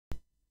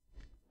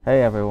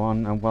Hey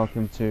everyone, and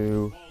welcome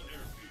to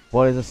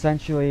what is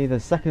essentially the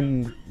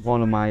second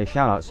one of my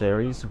shoutout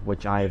series,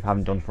 which I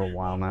haven't done for a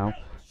while now,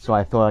 so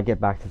I thought I'd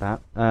get back to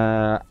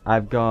that.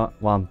 I've got,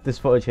 well, this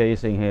footage here you're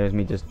seeing here is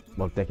me just,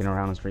 well, dicking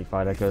around on Street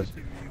Fighter, because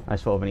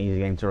it's sort of an easy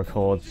game to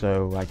record,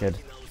 so I could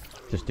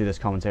just do this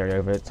commentary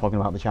over it,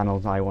 talking about the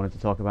channels I wanted to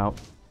talk about.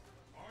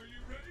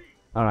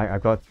 Alright,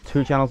 I've got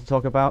two channels to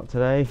talk about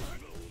today.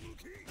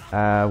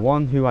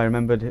 One who I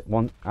remembered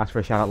asked for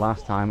a shoutout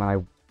last time, and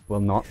I will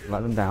not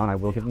let them down. I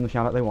will give them the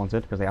shout out they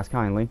wanted because they asked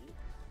kindly.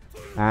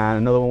 And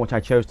another one which I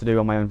chose to do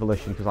on my own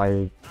volition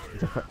because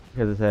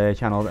it's a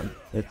channel that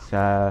it's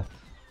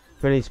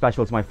pretty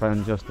special to my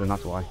friend Justin,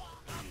 that's why.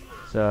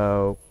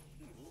 So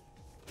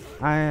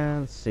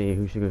let's see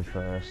who should go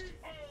first.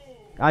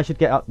 I should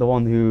get up the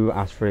one who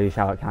asked for a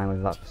shout out kindly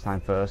this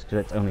time first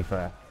because it's only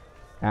fair,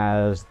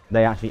 as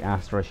they actually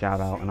asked for a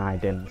shout out and I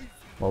didn't.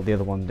 Well, the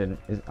other one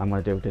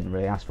didn't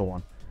really ask for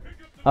one.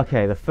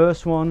 Okay, the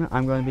first one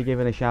I'm going to be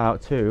giving a shout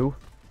out to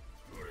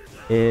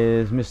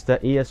is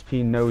Mr.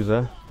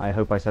 MrESPNozaX. I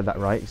hope I said that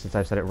right, since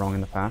I've said it wrong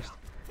in the past.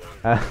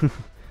 I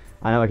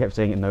know I kept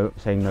saying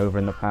Nova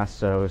in the past,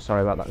 so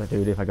sorry about that,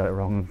 dude, if I got it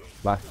wrong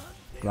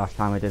last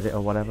time I did it or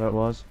whatever it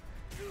was.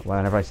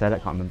 Whenever I said it, I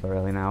can't remember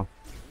really now.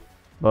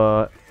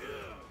 But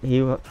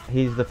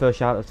he's the first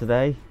shout out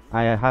today.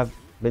 I have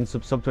been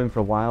sub to him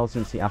for a while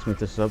since he asked me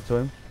to sub to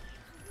him,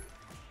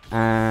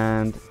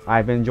 and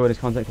I've been enjoying his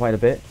content quite a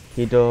bit.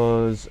 He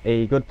does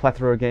a good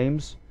plethora of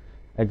games,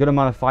 a good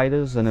amount of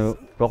fighters, and a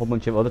whole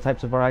bunch of other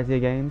types of variety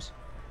of games.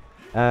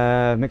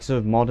 Mix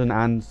of modern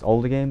and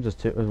older games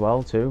as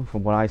well,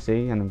 from what I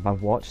see and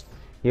I've watched.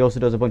 He also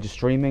does a bunch of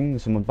streaming,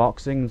 some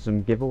unboxing,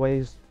 some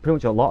giveaways, pretty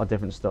much a lot of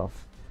different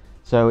stuff.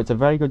 So it's a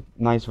very good,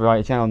 nice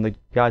variety channel, and the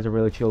guy's a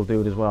really chill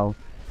dude as well.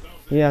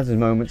 He has his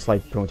moments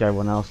like pretty much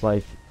everyone else.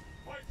 Like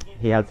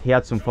he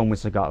had some fun with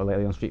Cigar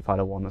lately on Street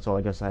Fighter 1. That's all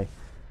I gotta say.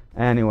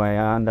 Anyway,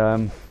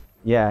 and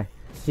yeah,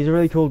 he's a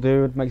really cool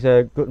dude, makes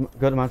a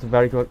good amount of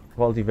very good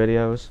quality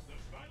videos,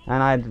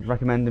 and I'd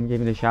recommend him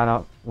giving a shout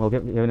out. Well,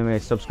 giving him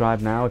a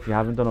subscribe now if you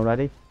haven't done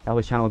already. Help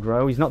his channel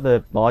grow. He's not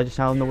the largest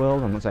channel in the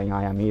world. I'm not saying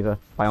I am either.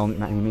 By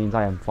any means,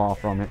 I am far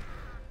from it.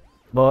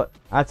 But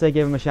I'd say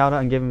give him a shout out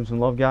and give him some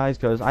love, guys,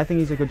 because I think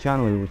he's a good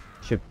channel who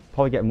should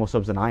probably get more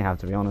subs than I have,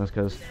 to be honest,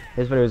 because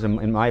his videos,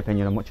 in my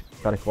opinion, are much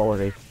better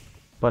quality.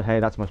 But hey,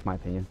 that's much my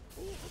opinion.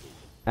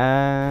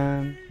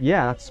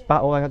 Yeah, that's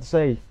about all I got to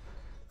say.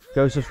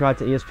 Go subscribe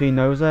to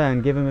MrESPNozaX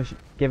and give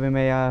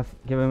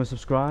him a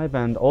subscribe,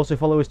 and also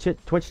follow his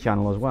Twitch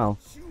channel as well.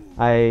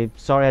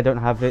 Sorry I don't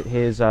have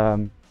his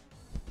can't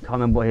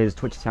remember what his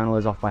Twitch channel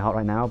is off by heart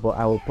right now, but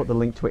I will put the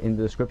link to it in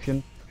the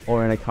description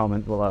or in a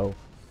comment below,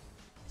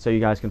 so you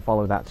guys can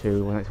follow that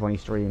too when he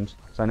streams.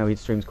 So I know he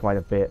streams quite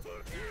a bit,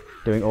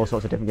 doing all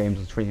sorts of different games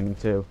and streaming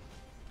too.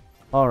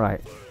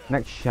 Alright,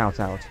 next shout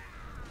out.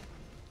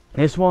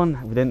 This one,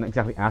 we didn't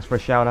exactly ask for a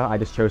shout out, I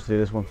just chose to do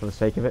this one for the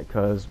sake of it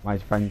because my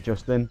friend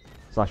Justin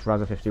 /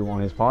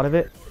 Razza51 is part of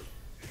it.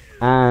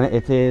 And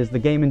it is the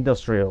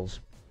Gameindustials.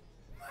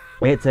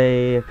 It's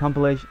a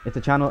compilation, it's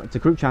a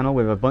group channel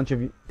with a bunch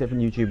of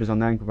different YouTubers on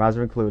there,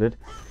 Razza included.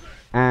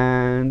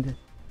 And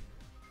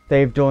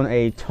they've done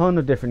a ton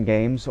of different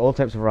games, all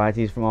types of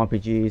varieties, from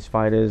RPGs,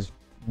 fighters,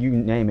 you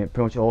name it,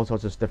 pretty much all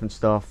sorts of different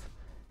stuff.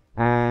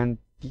 And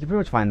you can pretty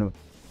much find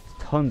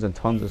tons and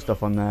tons of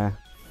stuff on there.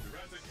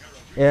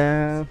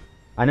 Yeah,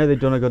 I know they've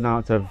done a good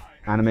amount of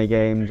anime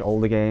games,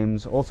 older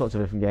games, all sorts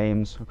of different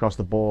games across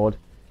the board,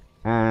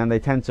 and they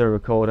tend to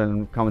record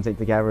and commentate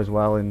together as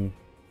well, and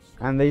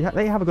they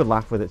have a good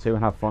laugh with it too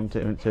and have fun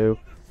doing it too.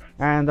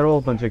 And they're all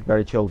a bunch of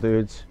very chill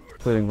dudes,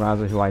 including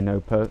Razza, who I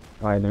know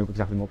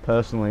exactly more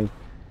personally.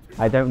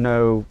 I don't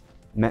know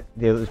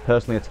the others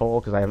personally at all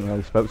because I haven't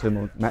really spoke to them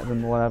or met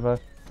them or whatever.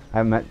 I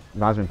haven't met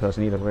Razza in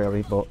person either,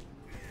 really, but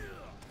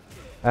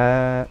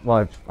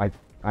well,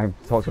 I've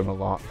talked to him a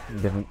lot,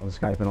 on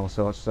Skype and all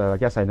sorts, so I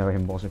guess I know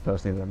him more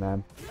personally than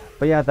them.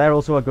 But yeah, they're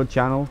also a good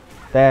channel.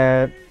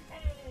 Their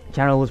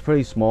channel is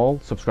pretty small,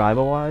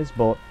 subscriber-wise,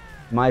 but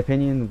in my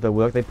opinion, the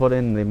work they put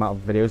in, the amount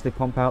of videos they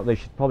pump out, they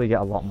should probably get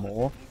a lot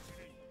more.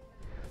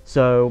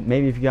 So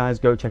maybe if you guys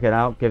go check it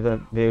out, give the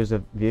videos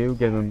a view,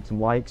 give them some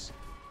likes,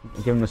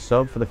 give them a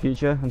sub for the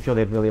future, I'm sure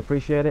they'd really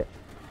appreciate it.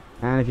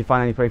 And if you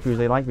find any playthroughs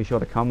they like, be sure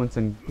to comment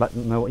and let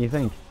them know what you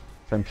think.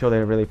 So I'm sure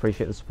they'd really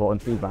appreciate the support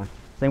and feedback.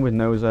 Same with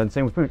Noza, and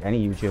same with pretty much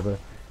any YouTuber.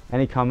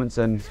 Any comments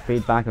and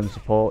feedback and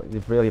support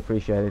is really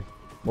appreciated.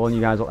 More than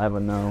you guys will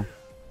ever know.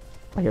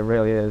 Like, it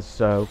really is.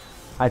 So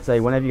I'd say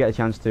whenever you get a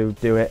chance to,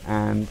 do it,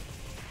 and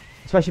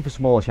especially for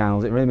smaller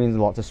channels, it really means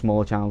a lot to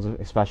smaller channels,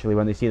 especially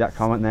when they see that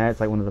comment there. It's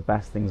like one of the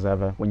best things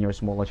ever when you're a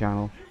smaller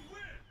channel.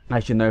 I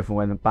should know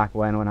from back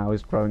when I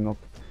was growing up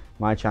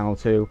my channel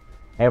too,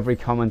 every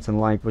comment and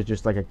like was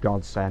just like a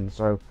godsend.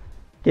 So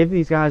give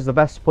these guys the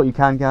best support you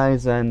can,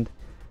 guys, and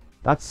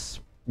that's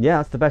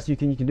the best you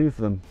can do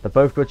for them. They're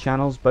both good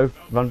channels, both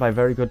run by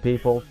very good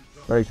people,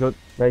 very good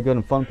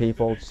and fun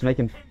people, just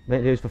making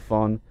videos for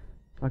fun,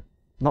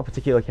 not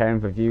particularly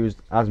caring for views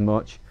as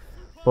much,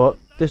 but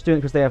just doing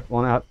it because they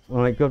want to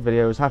make good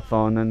videos, have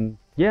fun, and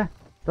yeah,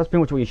 That's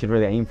pretty much what you should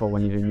really aim for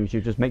when you're doing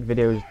YouTube. Just make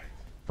videos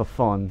for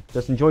fun.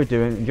 Just enjoy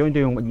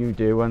doing what you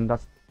do, and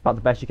that's about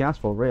the best you can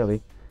ask for,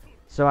 really.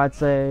 So I'd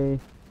say,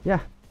 yeah,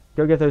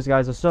 go give those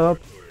guys a sub.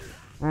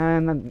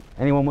 And then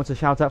anyone wants a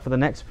shout out for the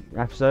next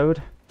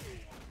episode,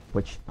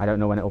 which I don't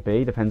know when it'll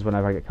be, depends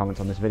whenever I get comments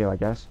on this video, I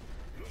guess.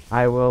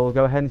 I will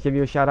go ahead and give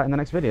you a shout out in the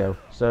next video.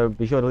 So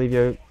be sure to leave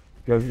your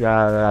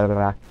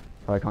oh,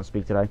 I can't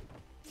speak today.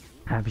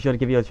 Be sure to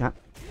give you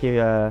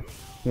a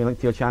link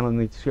to your channel in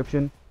the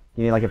description.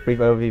 Give me like a brief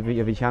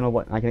overview of your channel,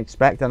 what I can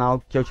expect, and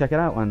I'll go check it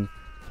out and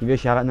give you a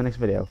shout out in the next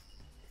video.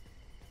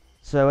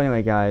 So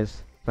anyway,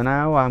 guys, for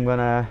now I'm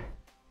gonna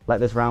let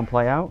this round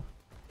play out,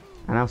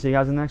 and I'll see you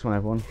guys in the next one,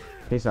 everyone.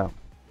 Peace out.